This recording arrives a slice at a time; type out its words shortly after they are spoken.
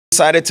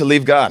decided to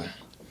leave God.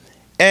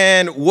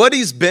 And what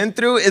he's been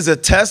through is a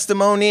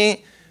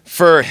testimony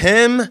for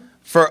him,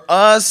 for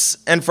us,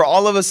 and for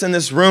all of us in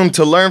this room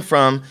to learn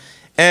from.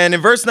 And in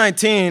verse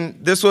 19,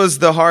 this was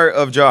the heart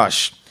of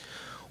Josh.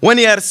 When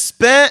he had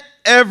spent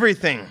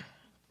everything,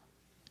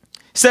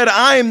 he said,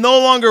 I am no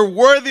longer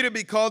worthy to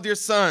be called your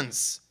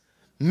sons.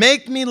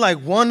 Make me like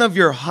one of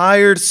your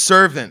hired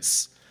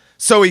servants.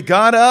 So he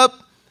got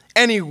up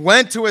and he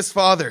went to his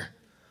father.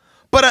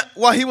 But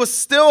while he was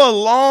still a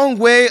long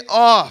way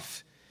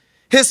off,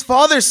 his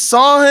father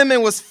saw him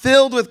and was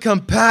filled with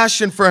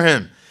compassion for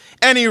him.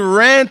 And he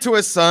ran to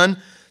his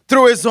son,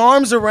 threw his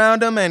arms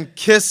around him, and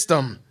kissed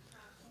him.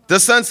 The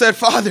son said,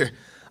 Father,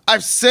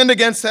 I've sinned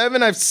against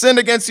heaven. I've sinned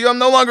against you. I'm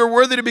no longer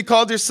worthy to be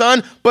called your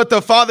son. But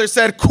the father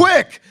said,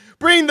 quick,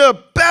 bring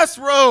the best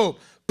robe,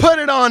 put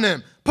it on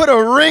him, put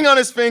a ring on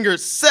his finger,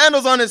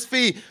 sandals on his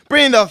feet,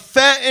 bring the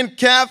fattened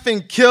calf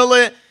and kill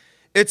it.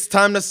 It's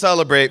time to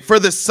celebrate. For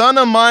the son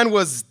of mine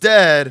was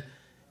dead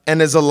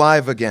and is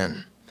alive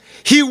again.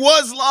 He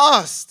was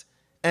lost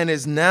and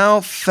is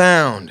now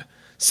found.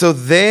 So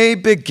they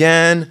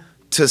began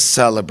to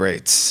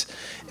celebrate.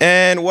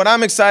 And what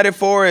I'm excited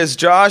for is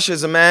Josh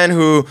is a man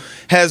who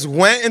has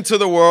went into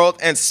the world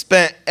and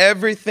spent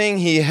everything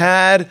he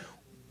had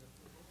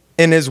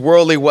in his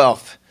worldly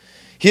wealth.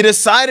 He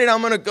decided,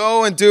 I'm going to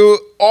go and do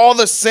all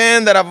the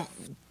sin that I've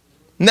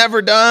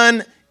never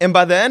done. And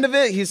by the end of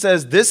it, he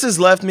says, this has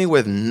left me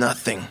with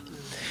nothing.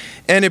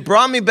 And it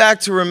brought me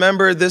back to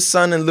remember this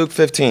son in Luke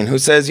 15 who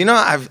says, you know,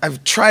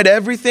 I've tried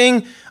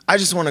everything. I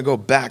just want to go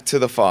back to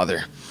the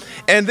Father.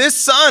 And this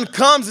son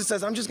comes and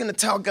says, I'm just going to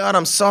tell God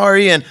I'm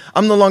sorry and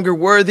I'm no longer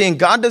worthy. And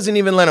God doesn't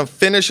even let him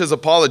finish his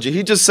apology.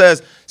 He just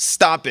says,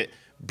 stop it.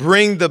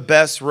 Bring the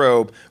best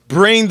robe.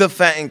 Bring the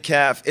fattened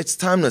calf. It's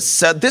time to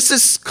set. This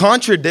is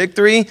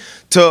contradictory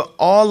to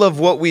all of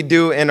what we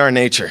do in our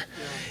nature.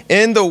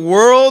 In the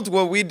world,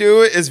 what we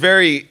do is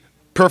very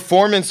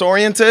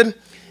performance-oriented.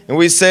 And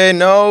we say,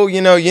 no,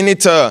 you know, you need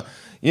to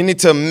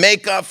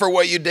make up for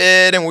what you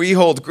did. And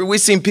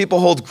we've seen people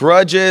hold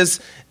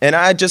grudges. And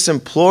I just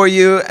implore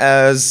you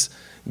as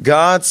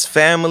God's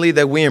family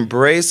that we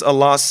embrace a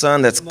lost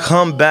son that's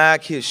come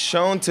back. He's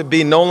shown to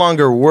be no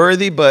longer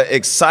worthy, but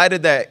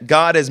excited that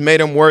God has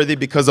made him worthy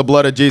because of the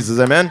blood of Jesus.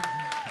 Amen?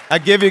 I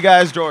give you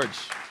guys George.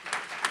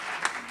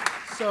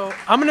 So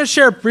I'm going to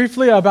share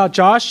briefly about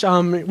Josh.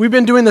 We've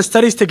been doing the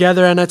studies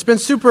together, and it's been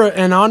super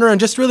an honor and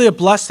just really a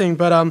blessing.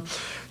 But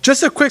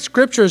just a quick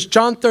scripture is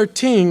John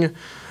 13.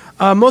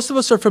 Most of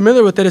us are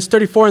familiar with it. It's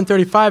 34 and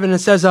 35, and it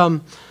says,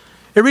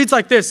 it reads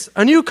like this,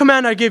 a new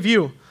command I give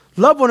you,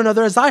 love one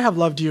another as I have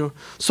loved you,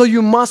 so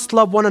you must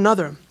love one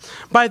another.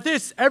 By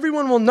this,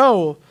 everyone will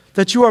know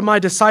that you are my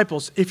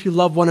disciples if you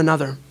love one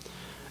another.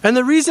 And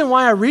the reason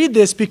why I read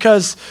this,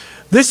 because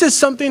this is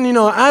something,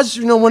 as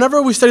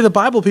whenever we study the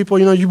Bible, people,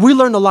 we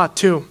learn a lot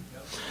too.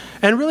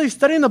 And really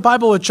studying the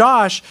Bible with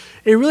Josh,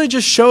 it really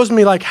just shows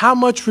me like how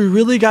much we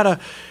really got to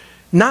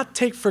not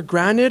take for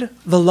granted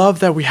the love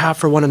that we have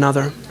for one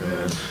another.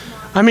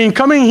 I mean,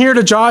 coming here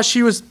to Josh,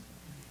 he was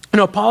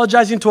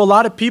apologizing to a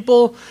lot of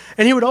people,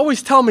 and he would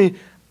always tell me,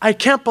 I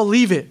can't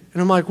believe it.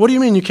 And I'm like, what do you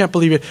mean you can't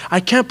believe it? I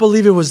can't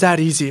believe it was that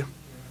easy.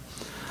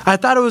 I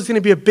thought it was going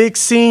to be a big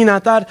scene. I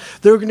thought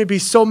they were going to be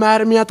so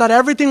mad at me. I thought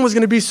everything was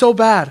going to be so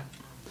bad.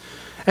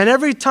 And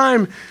every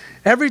time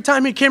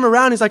he came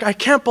around, he's like, I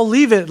can't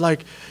believe it.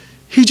 Like,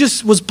 he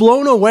just was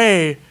blown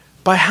away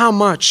by how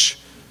much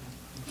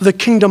the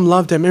kingdom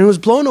loved him. And he was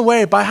blown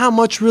away by how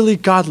much really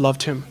God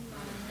loved him.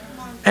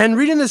 And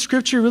reading the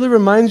scripture really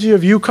reminds you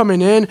of you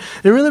coming in.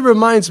 It really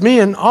reminds me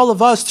and all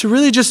of us to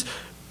really just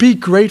be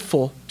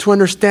grateful, to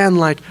understand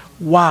like,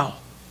 wow,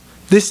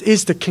 this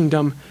is the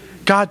kingdom.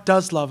 God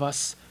does love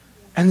us.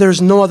 And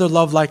there's no other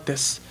love like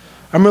this.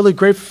 I'm really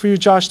grateful for you,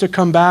 Josh, to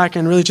come back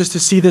and really just to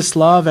see this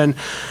love. And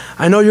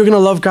I know you're going to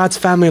love God's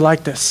family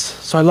like this.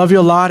 So I love you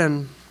a lot,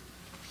 and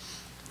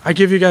I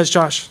give you guys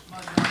Josh.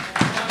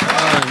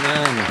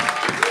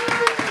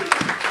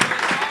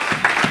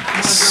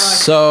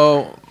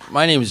 So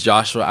my name is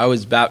Joshua. I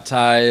was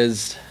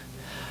baptized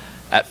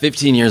at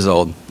 15 years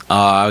old.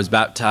 I was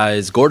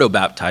baptized, Gordo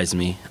baptized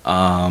me.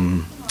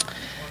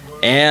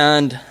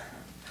 And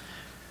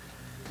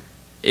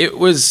it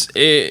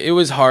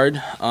was hard,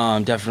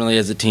 definitely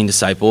as a teen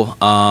disciple.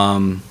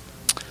 And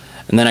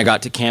then I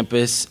got to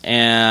campus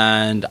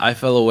and I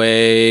fell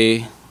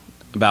away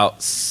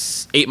about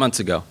 8 months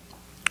ago.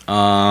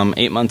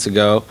 8 months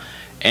ago.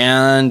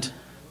 And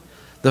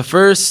the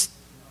first,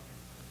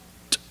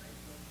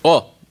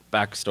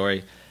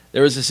 backstory.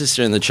 There was a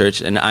sister in the church,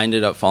 and I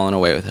ended up falling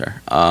away with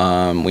her.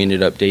 We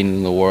ended up dating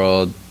in the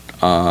world,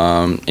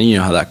 and you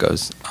know how that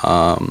goes.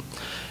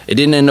 It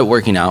didn't end up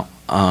working out,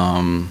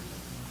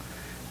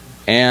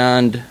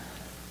 and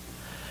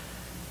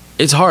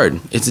it's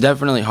hard. It's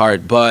definitely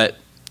hard. But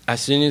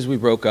as soon as we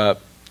broke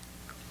up,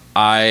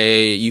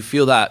 you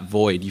feel that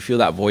void. You feel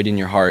that void in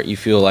your heart. You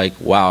feel like,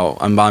 wow,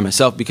 I'm by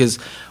myself. Because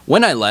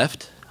when I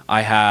left,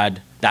 I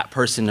had that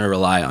person to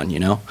rely on, you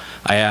know?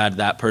 I had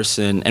that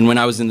person, and when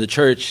I was in the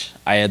church,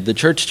 I had the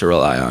church to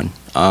rely on.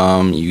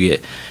 You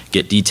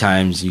get D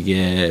times, you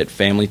get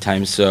family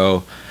time,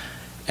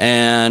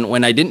 and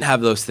when I didn't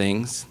have those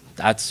things,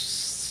 that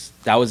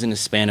was in a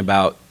span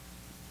about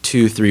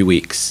 2-3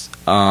 weeks.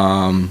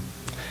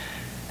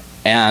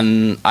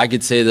 And I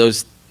could say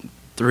those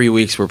 3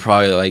 weeks were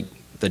probably like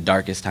the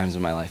darkest times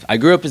of my life. I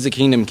grew up as a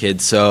Kingdom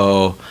kid,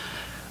 so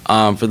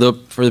for the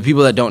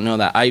people that don't know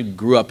that, I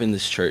grew up in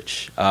this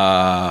church.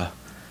 I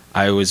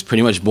was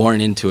pretty much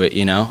born into it,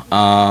 you know.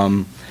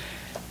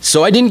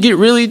 So I didn't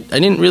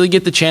really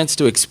get the chance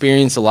to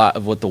experience a lot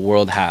of what the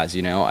world has,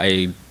 you know.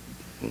 I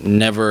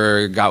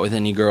never got with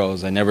any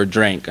girls. I never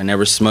drank. I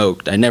never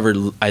smoked. I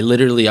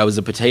was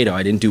a potato.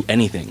 I didn't do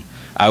anything.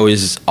 I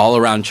was all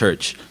around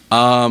church.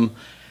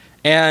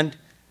 And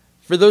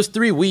for those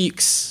 3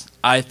 weeks,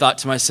 I thought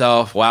to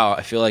myself, wow,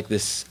 I feel like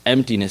this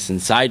emptiness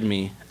inside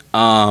me.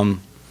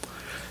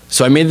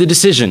 So I made the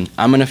decision,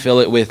 I'm gonna fill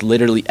it with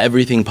literally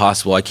everything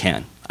possible I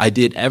can. I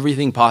did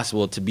everything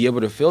possible to be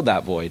able to fill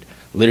that void.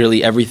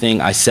 Literally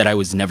everything I said I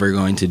was never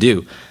going to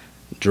do.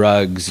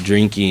 Drugs,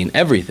 drinking,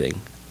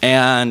 everything.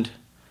 And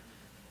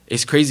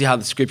it's crazy how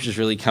the scriptures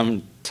really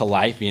come to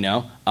life, you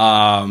know?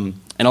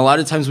 And a lot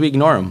of times we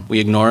ignore them. We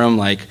ignore them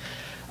like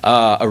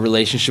a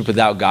relationship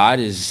without God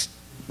is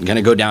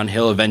gonna go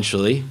downhill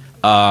eventually.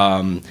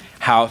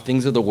 How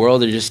things of the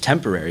world are just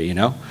temporary, you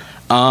know?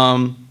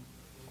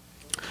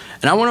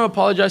 And I want to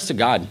apologize to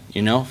God,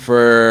 you know,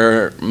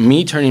 for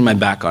me turning my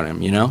back on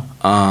him, you know?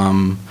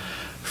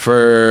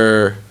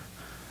 For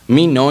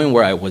me knowing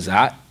where I was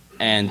at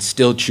and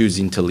still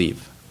choosing to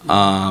leave.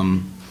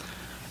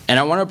 And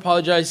I want to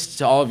apologize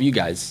to all of you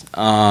guys,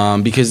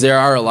 because there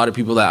are a lot of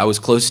people that I was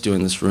close to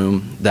in this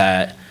room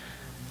that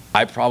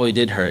I probably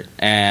did hurt,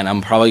 and I'm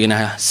probably going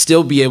to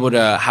still be able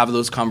to have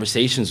those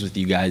conversations with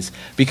you guys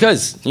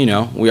because, you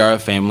know, we are a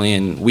family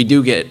and we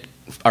do get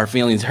our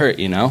feelings hurt,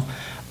 you know.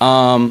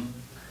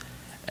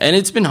 And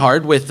it's been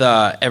hard with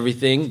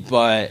everything,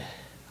 but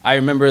I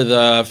remember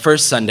the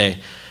first Sunday,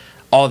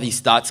 all these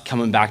thoughts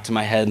coming back to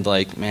my head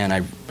like, man,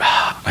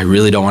 I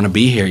really don't want to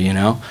be here, you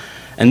know.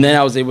 And then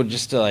I was able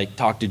just to like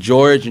talk to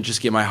George and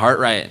just get my heart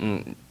right,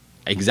 and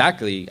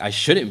exactly, I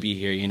shouldn't be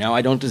here, you know.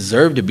 I don't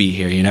deserve to be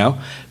here, you know,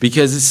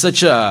 because it's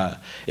such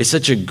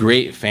a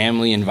great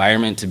family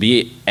environment to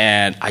be,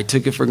 and I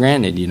took it for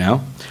granted, you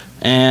know.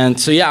 And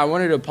so yeah, I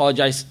wanted to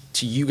apologize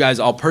to you guys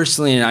all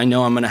personally, and I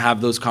know I'm going to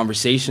have those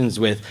conversations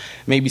with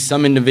maybe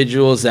some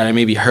individuals that I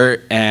maybe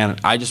hurt, and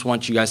I just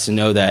want you guys to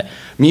know that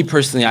me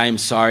personally, I am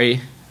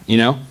sorry, you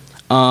know.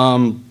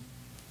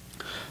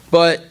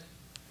 But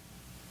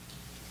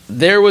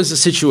there was a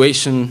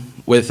situation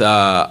with,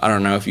 I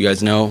don't know if you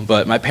guys know,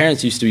 but my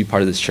parents used to be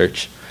part of this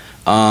church.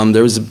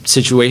 There was a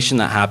situation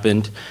that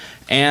happened,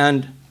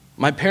 and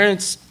my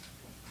parents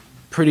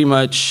pretty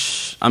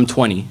much, I'm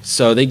 20,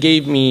 so they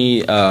gave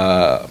me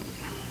a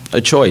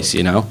choice,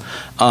 you know.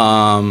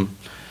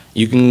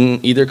 You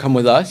can either come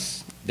with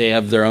us, they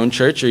have their own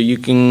church, or you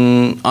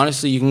can,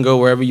 honestly, you can go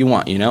wherever you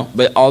want, you know.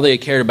 But all they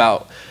cared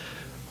about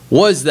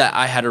was that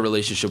I had a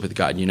relationship with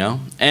God, you know.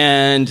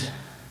 And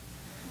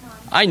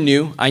I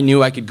knew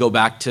I could go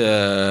back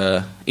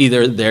to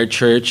either their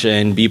church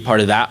and be part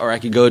of that, or I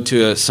could go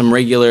to some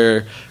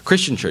regular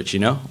Christian church, you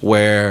know,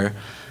 where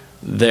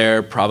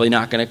they're probably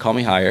not going to call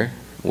me higher,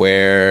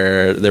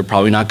 where they're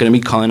probably not going to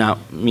be calling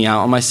me out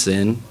on my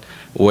sin,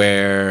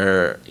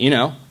 where, you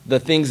know, the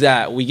things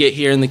that we get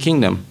here in the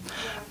kingdom.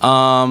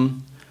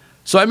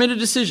 So I made a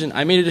decision.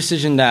 I made a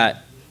decision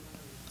that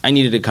I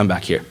needed to come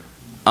back here.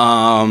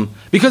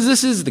 Because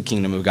this is the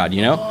kingdom of God,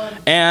 you know?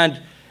 And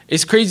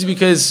it's crazy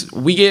because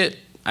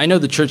I know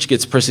the church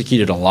gets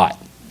persecuted a lot,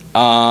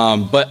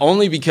 but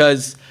only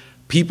because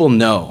people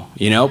know,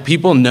 you know?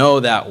 People know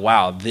that,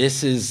 wow,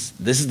 this is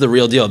the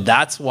real deal.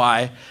 That's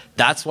why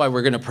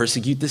we're going to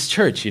persecute this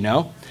church, you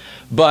know?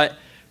 But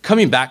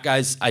coming back,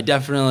 guys, I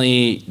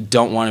definitely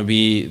don't want to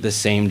be the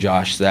same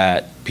Josh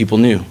that people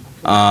knew.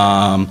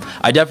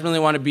 I definitely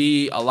want to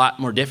be a lot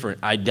more different.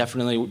 I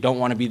definitely don't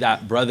want to be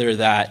that brother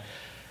that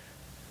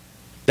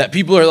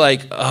people are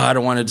like, oh, I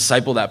don't want to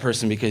disciple that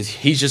person because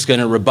he's just going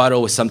to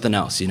rebuttal with something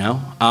else, you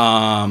know?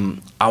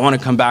 I want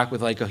to come back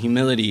with like a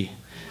humility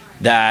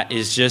that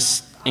is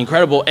just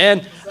incredible.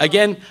 And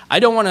again, I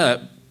don't want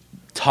to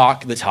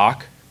talk the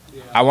talk.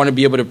 I want to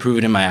be able to prove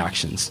it in my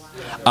actions.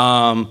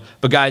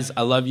 But guys,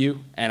 I love you,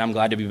 and I'm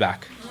glad to be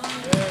back.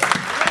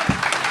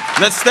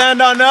 Let's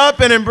stand on up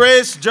and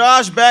embrace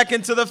Josh back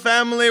into the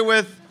family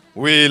with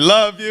 "We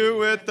love you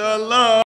with the love."